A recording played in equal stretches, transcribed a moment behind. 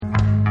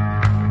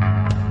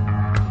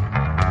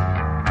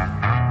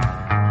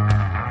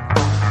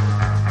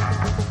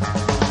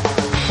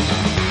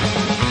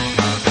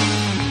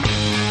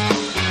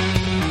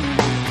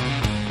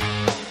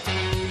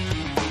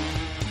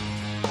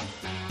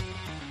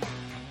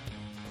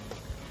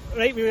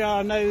Right, we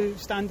are now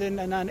standing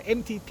in an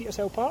empty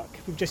Petershill Park.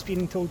 We've just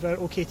been told we're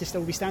okay to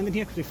still be standing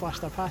here because we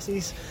flashed our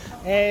passes.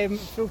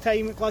 Full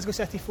time, Glasgow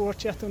City 4,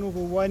 Cherton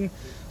Oval 1.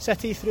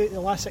 City through the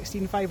last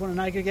 16, 5-1 on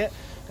aggregate.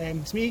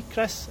 It's me,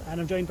 Chris,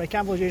 and I'm joined by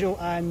Campbell as usual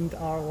and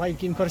our live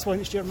game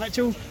correspondent Stuart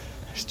Mitchell.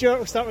 Stuart,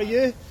 we'll start with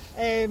you.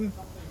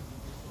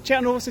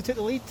 Cherton obviously took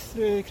the lead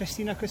through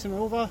Kristina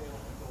Kusanova.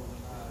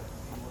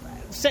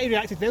 City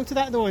reacted well to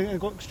that though and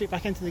got straight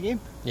back into the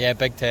game. Yeah,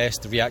 big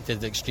test,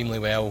 reacted extremely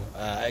well.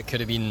 It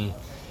could have been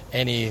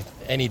any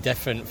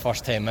different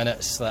first 10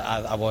 minutes.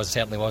 I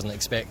certainly wasn't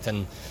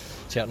expecting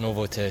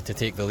Chernovo to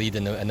take the lead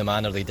in the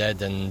manner they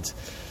did, and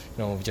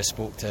we just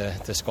spoke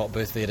to Scott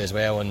Booth there as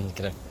well and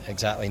kind of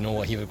exactly know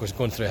what he was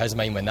going through his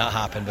mind when that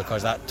happened,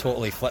 because that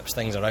totally flips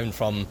things around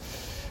from,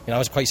 I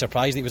was quite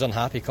surprised he was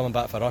unhappy coming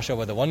back for Russia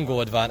with a 1-goal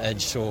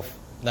advantage, so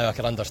now I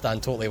can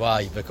understand totally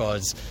why,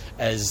 because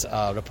as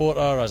a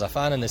reporter, as a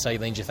fan in the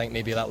sidelines, you think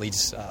maybe that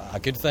leads a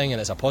good thing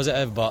and it's a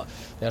positive, but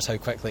there's how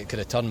quickly it could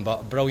have turned.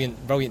 But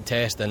brilliant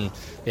test, and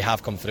they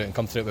have come through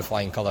it with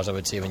flying colours, I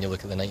would say, when you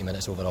look at the 90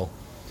 minutes overall.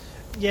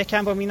 Yeah,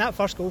 Campbell, that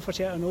first goal for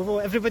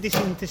Chernovo, everybody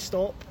seemed to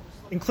stop,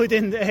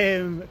 including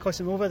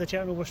Kosimova, the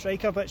Chernovo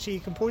striker, but she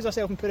composed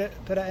herself and put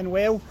it in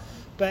well.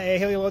 But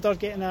Hayley Lauder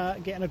getting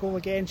a goal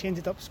again. She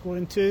ended up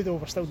scoring 2, though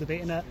we're still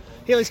debating it.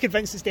 Hayley's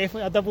convinced it's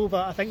definitely a double,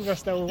 but I think we're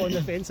still on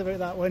the fence about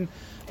that one.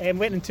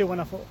 Went in 2-1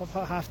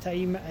 at half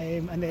time,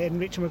 and then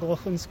Rachel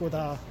McLaughlin scored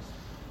a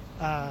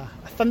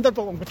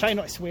thunderbolt. I'm trying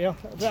not to swear.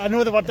 I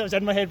know the word that was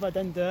in my head, but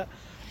I didn't do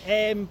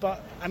it.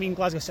 But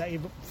Glasgow City,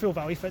 full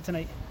value for it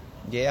tonight.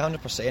 Yeah, 100%.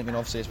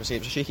 Obviously, as we say, it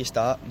was a shaky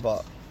start,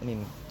 but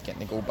getting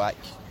the goal back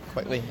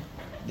quickly,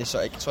 they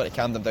sort of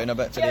calmed them down a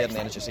bit for there, and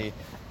then, as you say,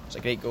 it's a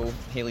great goal.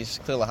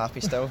 Hayley's clearly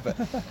happy still, but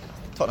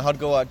talking her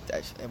goal,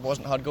 it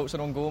wasn't her goal, it's her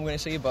own goal, I'm going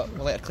to say, but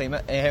we'll let her claim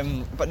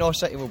it. But no,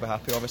 City will be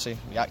happy, obviously,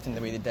 reacting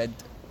the way they did,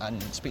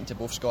 and speaking to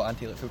both Scott and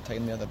Taylor at full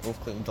time there, they're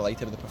both clearly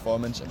delighted with the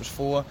performance. It was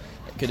 4,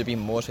 it could have been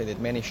more, so they had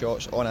many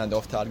shots on and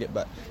off target,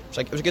 but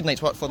it was a good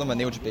night's work for them,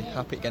 and they'll just be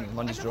happy to get into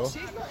Monday's draw.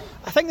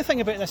 I think the thing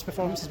about this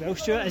performance as well,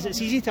 Stuart, is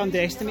it's easy to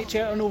underestimate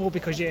Chernovo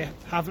because you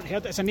haven't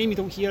heard it. It's a name you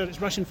don't hear,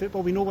 it's Russian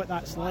football, we know what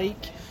that's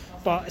like,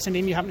 but it's a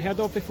name you haven't heard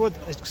of before,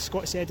 as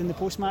Scott said in the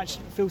post-match,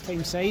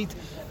 full-time side.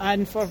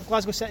 And for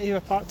Glasgow City, who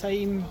are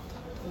part-time,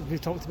 we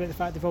talked about the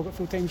fact they've all got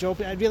full-time jobs,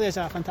 but it really is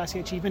a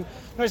fantastic achievement,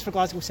 not just for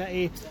Glasgow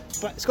City,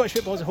 but Scottish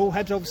football as a whole.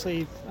 Hibs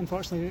obviously,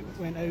 unfortunately,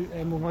 went out,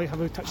 and we'll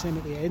have a touch on them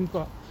at the end,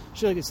 but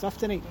it's really good stuff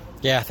tonight.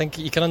 Yeah, I think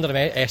you can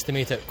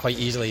underestimate it quite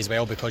easily as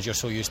well, because you're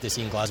so used to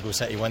seeing Glasgow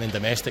City winning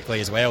domestically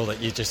as well,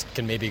 that you just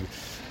can maybe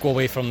go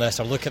away from this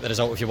or look at the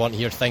result if you want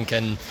here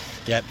thinking,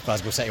 yeah,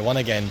 Glasgow City won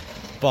again.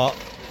 But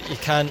you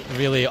can't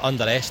really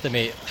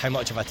underestimate how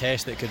much of a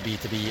test it could be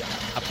to be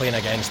playing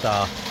against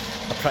a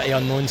pretty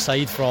unknown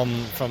side from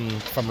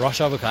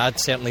Russia, because I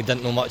certainly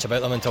didn't know much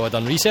about them until I'd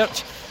done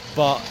research.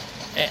 But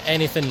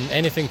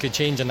anything could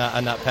change in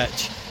that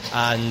pitch,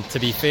 and to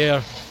be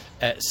fair,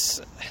 it's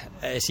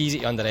easy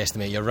to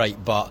underestimate, you're right,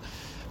 but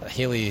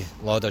Hayley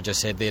Lauder just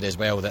said there as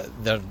well that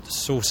they're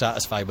so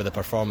satisfied with the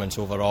performance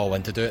overall,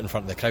 and to do it in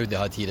front of the crowd they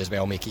had here as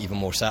well make it even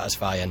more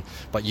satisfying.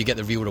 But you get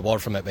the real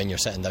reward from it when you're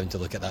sitting down to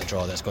look at that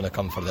draw that's going to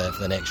come for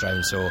the next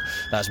round, so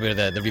that's where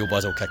the real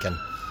buzz will kick in.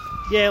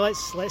 Yeah,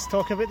 let's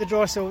talk about the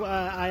draw. So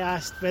I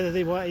asked whether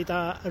they wanted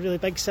a really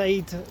big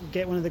side,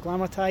 get one of the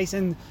glamour ties,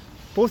 and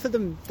both of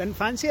them didn't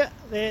fancy it.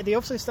 They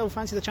obviously still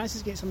fancy the chances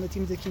against some of the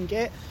teams they can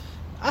get.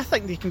 I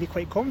think they can be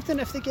quite confident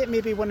if they get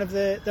maybe one of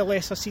the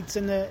lesser seeds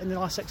in the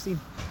last 16.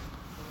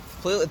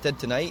 Clearly it did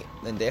tonight,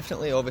 then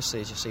definitely, obviously,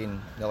 as you're saying,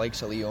 the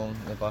likes of Lyon,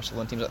 the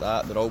Barcelona, teams like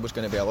that, they're always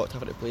going to be a lot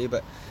tougher to play,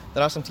 but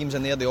there are some teams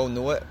in there, they all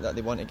know it, that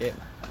they want to get,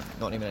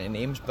 not even any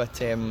names, but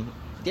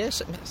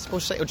yes, I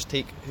suppose City will just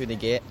take who they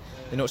get.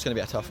 They know it's going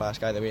to be a tough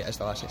ask either way. It is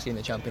the last 16 in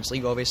the Champions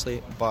League,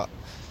 obviously, but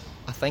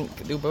I think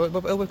they'll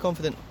be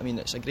confident.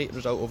 It's a great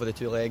result over the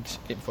 2 legs,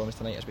 great performance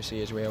tonight, as we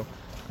say as well,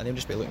 and they'll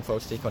just be looking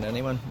forward to take on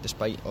anyone,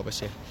 despite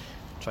obviously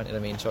trying to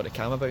remain sort of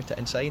calm about it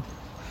inside.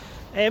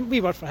 We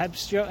were for Hibs,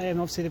 Stuart.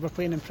 Obviously they were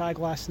playing in Prague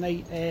last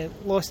night,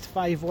 lost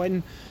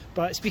 5-1,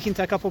 but speaking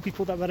to a couple of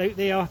people that were out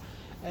there,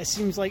 it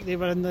seems like they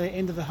were in the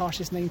end of the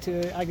harshest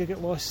 9-2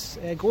 aggregate loss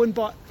going,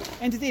 but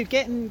end of the day,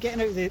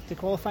 getting out of the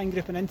qualifying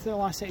group and into the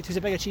last 32 is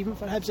a big achievement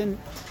for Hibs, and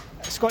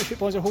Scottish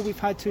football as a whole, we've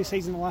had 2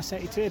 sides in the last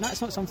 32, and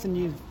that's not something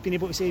you've been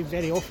able to say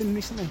very often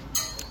recently.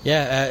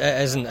 Yeah,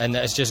 it isn't, and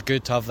it's just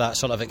good to have that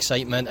sort of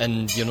excitement,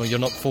 and you're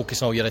not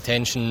focusing all your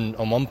attention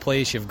on one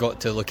place. You've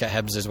got to look at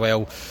Hibs as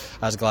well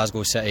as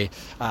Glasgow City.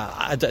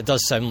 It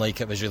does sound like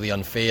it was really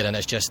unfair, and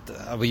it's just,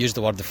 we used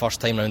the word the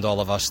first time round, all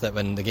of us, that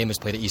when the game was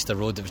played at Easter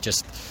Road, it was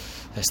just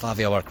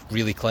Slavia were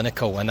really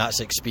clinical, and that's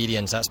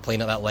experience, that's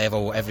playing at that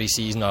level every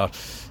season, or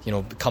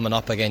coming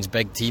up against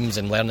big teams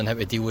and learning how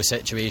to deal with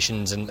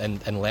situations,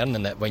 and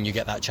learning that when you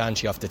get that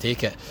chance you have to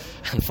take it.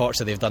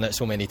 Unfortunately they've done it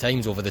so many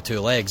times over the 2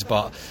 legs,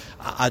 but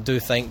I do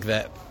think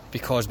that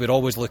because we're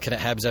always looking at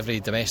Hibs every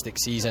domestic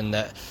season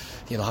that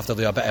have to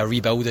do a bit of a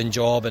rebuilding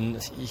job, and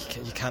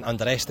you can't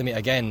underestimate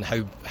again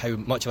how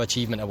much of an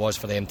achievement it was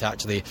for them to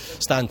actually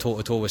stand toe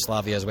to toe with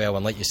Slavia as well,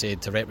 and like you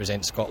said, to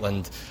represent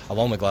Scotland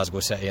along with Glasgow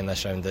City in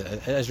this round.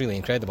 It is really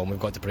incredible, and we've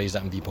got to praise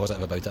it and be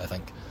positive about it, I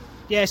think.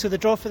 Yeah, so the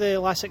draw for the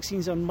last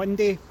 16's on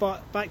Monday,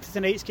 but back to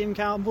tonight's game,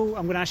 Campbell,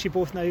 I'm going to ask you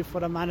both now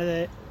for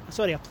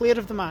a player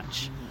of the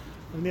match.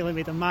 I've nearly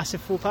made a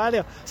massive faux pas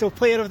there. So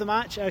player of the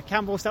match,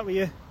 Campbell, we'll start with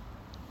you.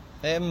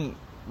 There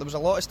was a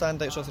lot of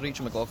standouts off the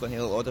Rachel McLaughlin.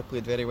 Haley Lauder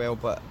played very well,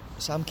 but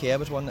Sam Kerr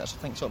was one that I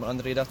think sort of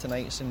under the radar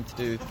tonight. Seemed to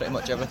do pretty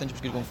much everything. She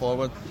was good going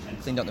forward,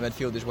 cleaned up the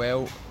midfield as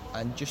well,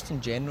 and just in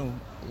general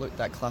looked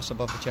that class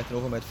above the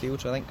Chetanova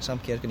midfield. So I think Sam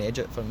Kerr's going to edge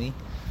it for me.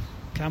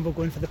 Campbell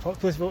going for the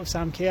populist vote of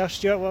Sam Kerr.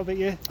 Stuart, what about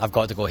you? I've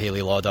got to go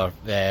Haley Lauder.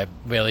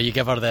 Whether you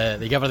give her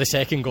the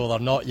second goal or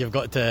not, you've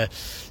got to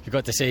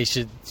say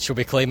she'll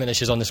be claiming that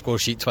she's on the score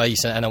sheet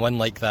twice, and a win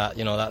like that,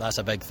 that's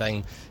a big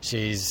thing.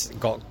 She's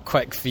got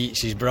quick feet.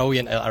 She's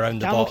brilliant around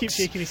the Campbell box. Keeps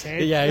shaking his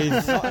head.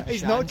 Yeah,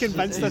 he's not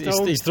convinced at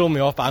all. He's thrown me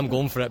off, but I'm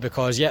going for it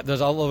because there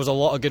was a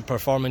lot of good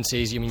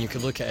performances. You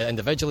could look at it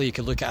individually, you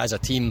could look at it as a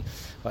team,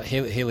 but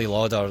Haley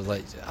Lauder,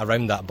 like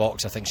around that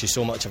box, I think she's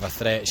so much of a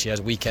threat. She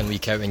has week in,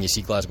 week out, and you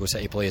see Glasgow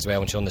City play as well,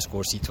 and she's on the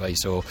score sheet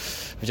twice. So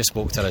we just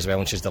spoke to her as well,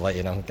 and she's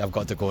delighted. I've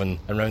got to go and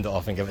round it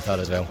off and give it to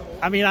her as well.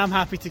 I mean, I'm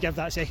happy to give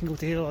that second goal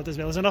to Haley Lauder as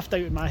well. There's enough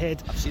doubt in my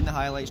head. I've seen the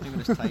highlights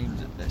numerous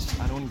times. It's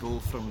an own goal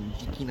from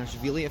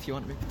Kina-Shvili, if you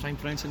want to try and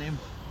pronounce the name.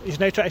 He's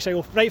now trying to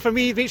struggle. Right, for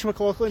me, Rachel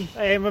McLaughlin,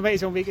 we might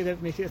as well make it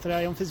a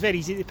triumph. It's very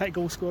easy to pick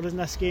goal scorers in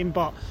this game,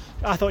 but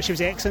I thought she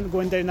was excellent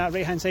going down that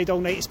right hand side all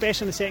night,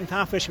 especially in the second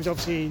half where she was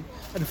obviously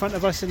in front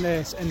of us in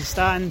the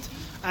stand,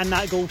 and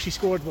that goal she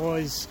scored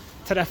was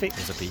terrific. It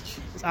was a peach.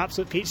 It's an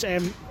absolute peach.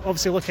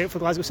 Obviously look out for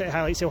Glasgow City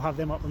highlights, they'll have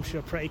them up I'm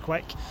sure pretty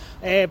quick,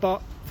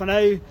 but for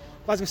now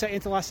Glasgow City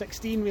into the last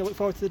 16. We look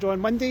forward to the draw on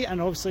Monday, and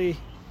obviously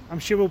I'm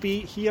sure we'll be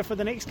here for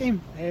the next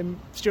game.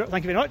 Stuart,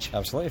 thank you very much.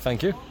 Absolutely,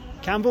 thank you.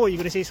 Campbell, are you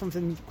going to say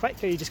something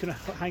quick, or are you just going to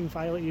hang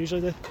fire like you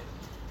usually do?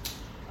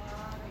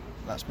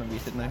 That's my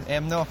method now.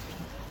 No,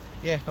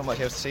 not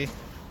much else to say.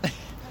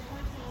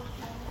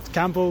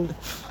 Campbell,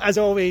 as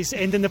always,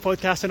 ending the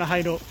podcast on a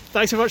high note.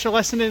 Thanks so much for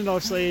listening, and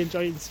obviously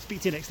enjoy.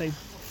 Speak to you next time.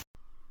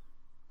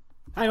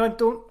 Hang on,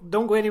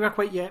 don't go anywhere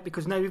quite yet,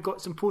 because now we've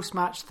got some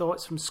post-match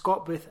thoughts from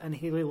Scott Booth and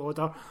Haley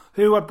Lauder,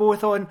 who are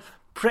both on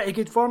pretty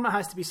good form, it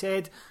has to be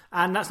said,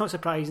 and that's not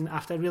surprising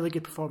after a really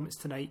good performance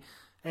tonight.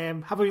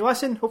 Have a wee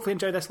listen, hopefully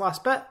enjoy this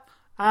last bit,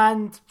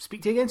 and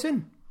speak to you again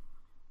soon.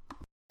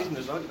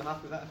 Result, you're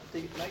happy with that after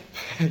take tonight?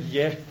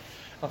 Yeah,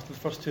 after the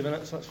first 2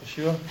 minutes, that's for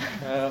sure.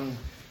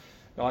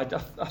 I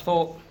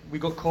thought we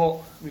got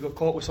caught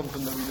with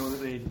something that we know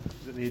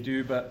that they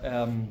do, but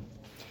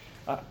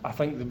I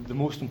think the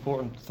most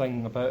important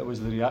thing about it was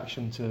the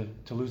reaction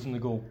to losing the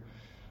goal.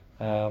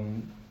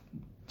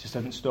 Just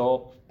didn't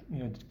stop,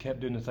 kept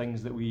doing the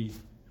things that we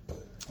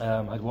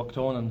had worked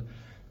on, and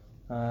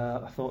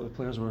I thought the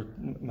players were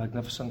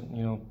magnificent.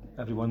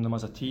 Every one of them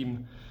as a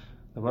team.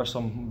 There were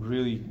some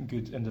really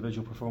good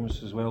individual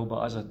performances as well,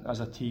 but as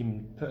a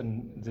team,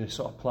 putting the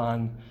sort of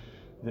plan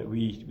that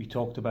we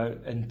talked about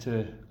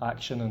into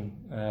action,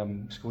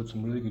 and scored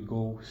some really good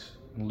goals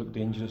and looked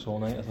dangerous all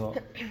night, I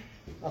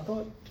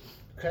thought.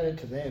 Credit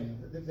to them,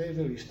 they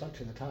really stuck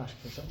to the task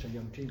for such a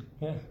young team.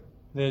 Yeah,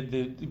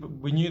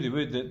 we knew they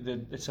would.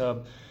 It's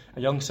a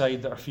young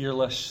side that are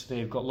fearless.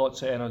 They've got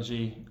lots of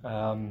energy.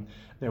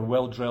 They're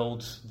well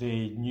drilled.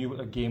 They knew what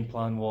their game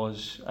plan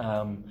was.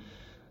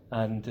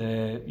 And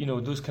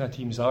those kind of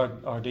teams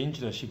are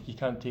dangerous. You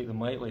can't take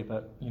them lightly.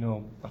 But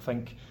I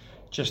think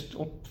just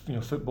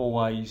football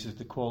wise,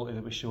 the quality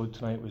that we showed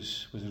tonight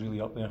was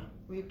really up there.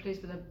 Were you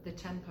pleased with the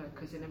tempo,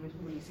 because they never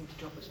really seemed to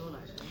drop us all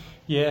actually?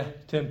 Yeah,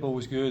 tempo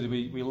was good.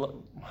 We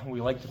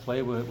like to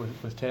play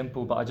with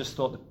tempo, but I just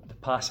thought the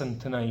passing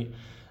tonight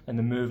and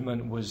the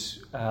movement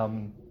was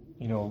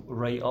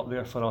right up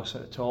there for us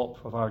at the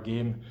top of our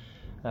game.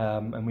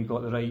 And we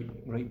got the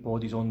right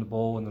bodies on the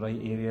ball in the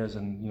right areas,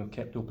 and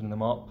kept opening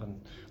them up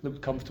and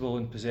looked comfortable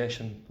in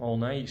possession all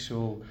night.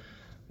 So,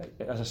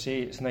 as I say,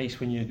 it's nice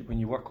when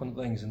you work on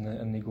things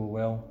and they go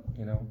well.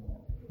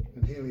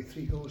 And Haley,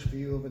 3 goals for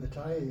you over the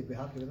tie. You'd be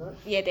happy with that?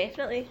 Yeah,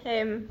 definitely.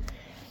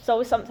 It's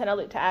always something I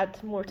look to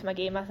add more to my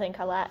game. I think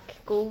I lack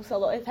goals a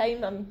lot of the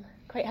time. I'm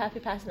quite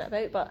happy passing it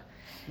about, but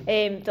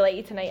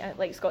delighted tonight.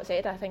 Like Scott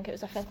said, I think it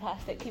was a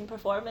fantastic team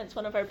performance,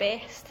 one of our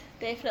best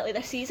definitely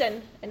this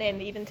season, and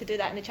then even to do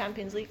that in the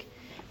Champions League,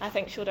 I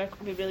think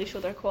we really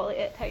showed our quality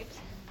at times.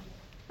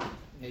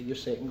 Yeah, your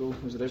second goal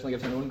was originally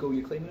given an own goal.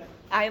 You claiming it?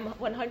 I am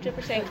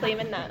 100%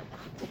 claiming that.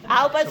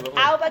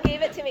 Alba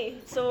gave it to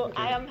me, so okay.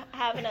 I am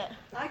having it.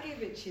 I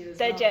gave it to you as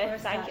Did well. you?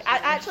 Thank you. I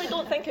actually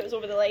don't think it was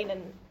over the line,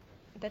 and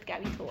did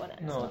get a wee toe on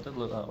it. No, it did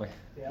look that way.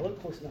 Yeah, it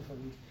looked close enough for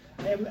me.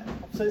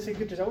 So it's a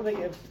good result, right?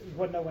 You've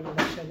 1-0 win the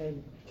match, and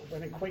then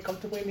winning quite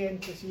comfortably in the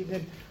end this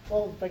evening.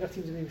 All bigger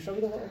teams have maybe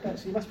struggled a little bit,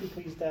 so you must be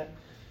pleased that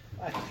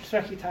a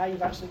tricky tie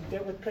you've actually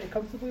dealt with pretty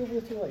comfortably over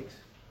the 2 legs.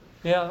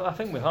 Yeah, I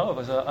think we have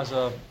as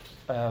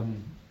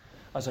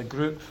as a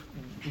group,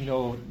 you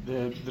know,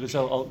 the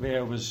result out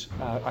there was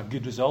a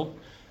good result.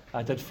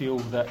 I did feel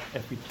that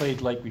if we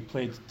played like we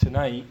played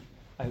tonight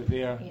out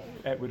there,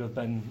 it would have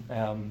been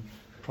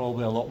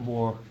probably a lot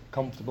more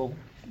comfortable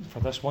for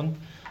this one.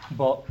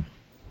 But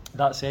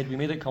that said, we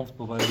made it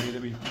comfortable by the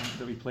way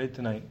that we played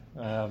tonight.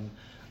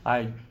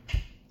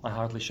 I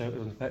hardly shouted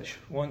on the pitch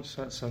once.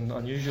 That's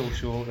unusual,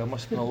 so there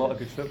must have been a lot of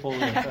good football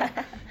there.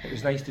 But it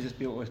was nice to just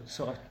be able to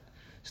sort of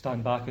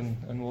stand back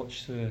and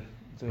watch the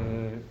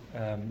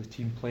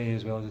team play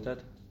as well as it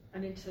did.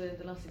 And into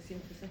the last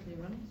 16 for Sydney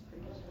run.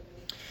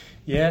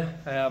 Yeah,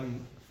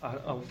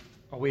 a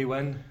away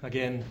win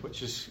again,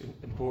 which is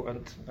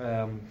important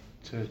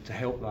to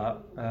help that.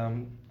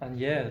 And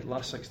yeah,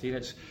 last 16,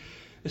 this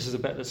is a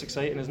bit that's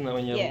exciting, isn't it?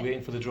 When you're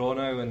waiting for the draw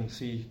now and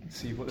see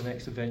what the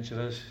next adventure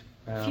is.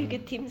 A few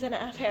good teams in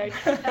it, I've heard.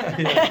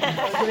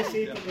 I was going to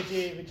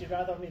say, would you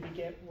rather maybe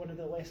get one of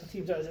the lesser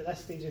teams, or is it this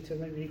stage of the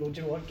tournament where you go,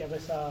 do you know what, give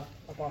us a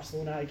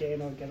Barcelona again,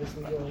 or give us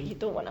Lyon? You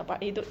don't want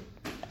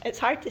it's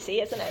hard to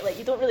say, isn't it? Like,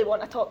 you don't really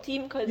want a top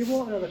team, because You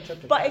want another trip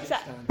to but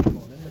Kazakhstan, come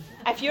on, isn't it?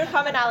 if you're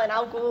coming, Alan,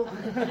 I'll go.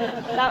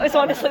 That was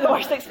honestly the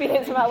worst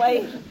experience of my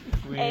life.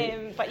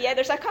 But yeah,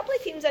 there's a couple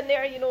of teams in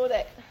there, you know,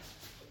 that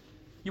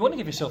you want to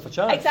give yourself a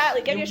chance.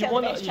 Exactly, give yourself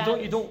the best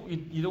chance.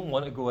 You don't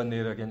want to go in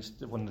there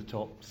against one of the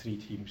top 3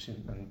 teams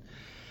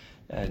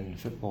in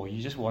football.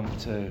 You just want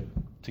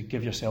to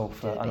give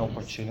yourself an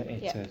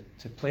opportunity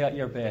to play at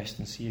your best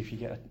and see if you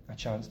get a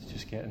chance to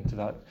just get into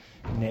that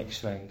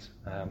next round.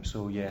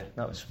 So yeah,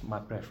 that was my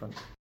preference.